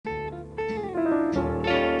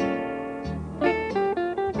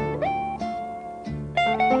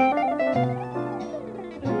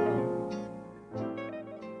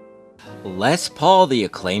Les Paul, the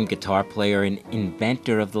acclaimed guitar player and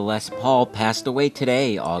inventor of the Les Paul, passed away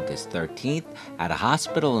today, August 13th, at a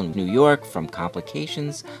hospital in New York from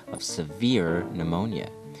complications of severe pneumonia.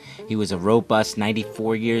 He was a robust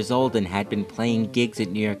 94 years old and had been playing gigs at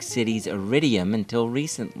New York City's Iridium until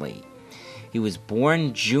recently. He was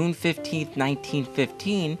born June 15,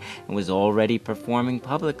 1915, and was already performing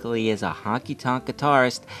publicly as a honky-tonk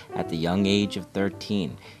guitarist at the young age of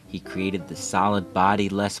 13. He created the solid-body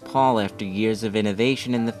Les Paul after years of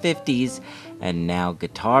innovation in the 50s, and now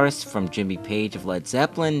guitarists from Jimmy Page of Led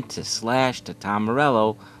Zeppelin to Slash to Tom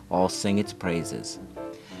Morello all sing its praises.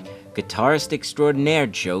 Guitarist extraordinaire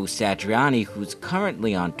Joe Satriani, who's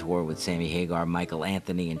currently on tour with Sammy Hagar, Michael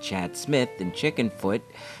Anthony, and Chad Smith and Chickenfoot,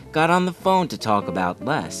 got on the phone to talk about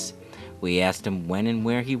Les. We asked him when and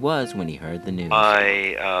where he was when he heard the news.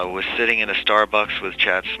 I was sitting in a Starbucks with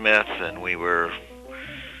Chad Smith, and we were,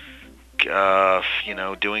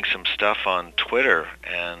 doing some stuff on Twitter,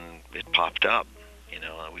 and it popped up.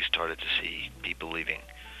 We started to see people leaving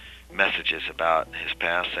messages about his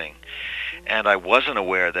passing, and I wasn't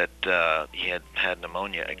aware that he had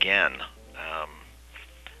pneumonia again,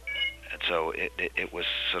 and so it was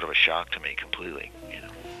sort of a shock to me completely.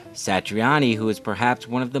 Satriani, who is perhaps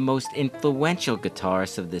one of the most influential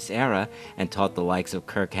guitarists of this era and taught the likes of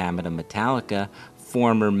Kirk Hammett of Metallica,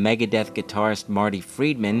 former Megadeth guitarist Marty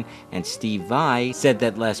Friedman, and Steve Vai, said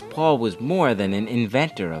that Les Paul was more than an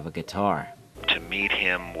inventor of a guitar. To meet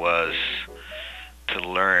him was to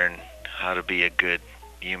learn how to be a good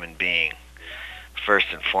human being. First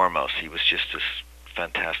and foremost, he was just this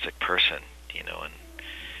fantastic person, and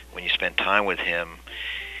when you spend time with him,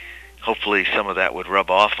 hopefully some of that would rub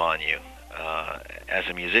off on you. As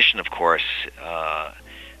a musician, of course,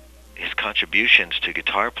 his contributions to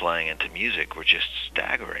guitar playing and to music were just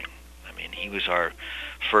staggering. I mean, he was our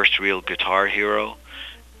first real guitar hero,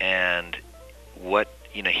 and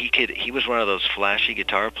he was one of those flashy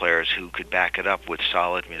guitar players who could back it up with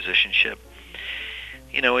solid musicianship.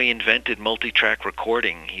 He invented multi-track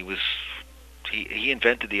recording. He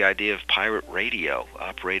invented the idea of pirate radio,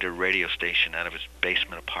 operated a radio station out of his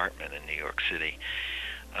basement apartment in New York City.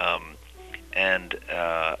 And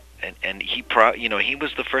he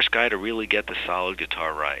was the first guy to really get the solid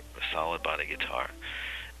guitar right, the solid body guitar.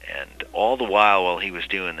 And all the while he was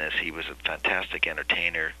doing this, he was a fantastic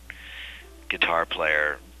entertainer, guitar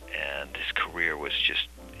player, and his career was just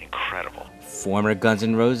incredible. Former Guns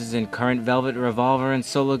N' Roses and current Velvet Revolver and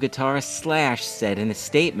solo guitarist Slash said in a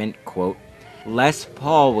statement, quote, "Les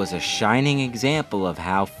Paul was a shining example of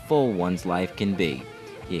how full one's life can be.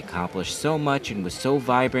 He accomplished so much and was so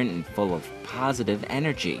vibrant and full of positive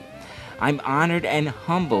energy. I'm honored and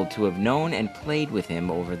humbled to have known and played with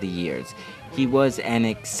him over the years. He was an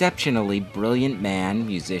exceptionally brilliant man,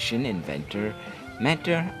 musician, inventor,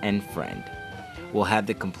 mentor, and friend." We'll have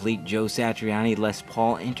the complete Joe Satriani Les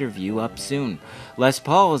Paul interview up soon. Les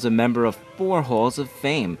Paul is a member of 4 Halls of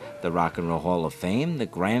Fame: the Rock and Roll Hall of Fame, the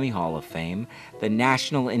Grammy Hall of Fame, the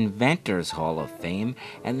National Inventors Hall of Fame,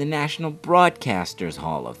 and the National Broadcasters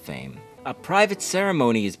Hall of Fame. A private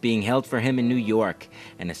ceremony is being held for him in New York,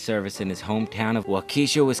 and a service in his hometown of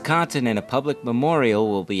Waukesha, Wisconsin, and a public memorial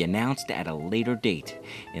will be announced at a later date.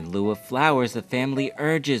 In lieu of flowers, the family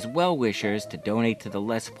urges well-wishers to donate to the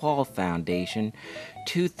Les Paul Foundation,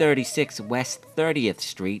 236 West 30th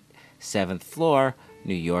Street, 7th floor,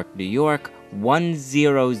 New York, New York,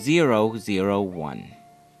 10001.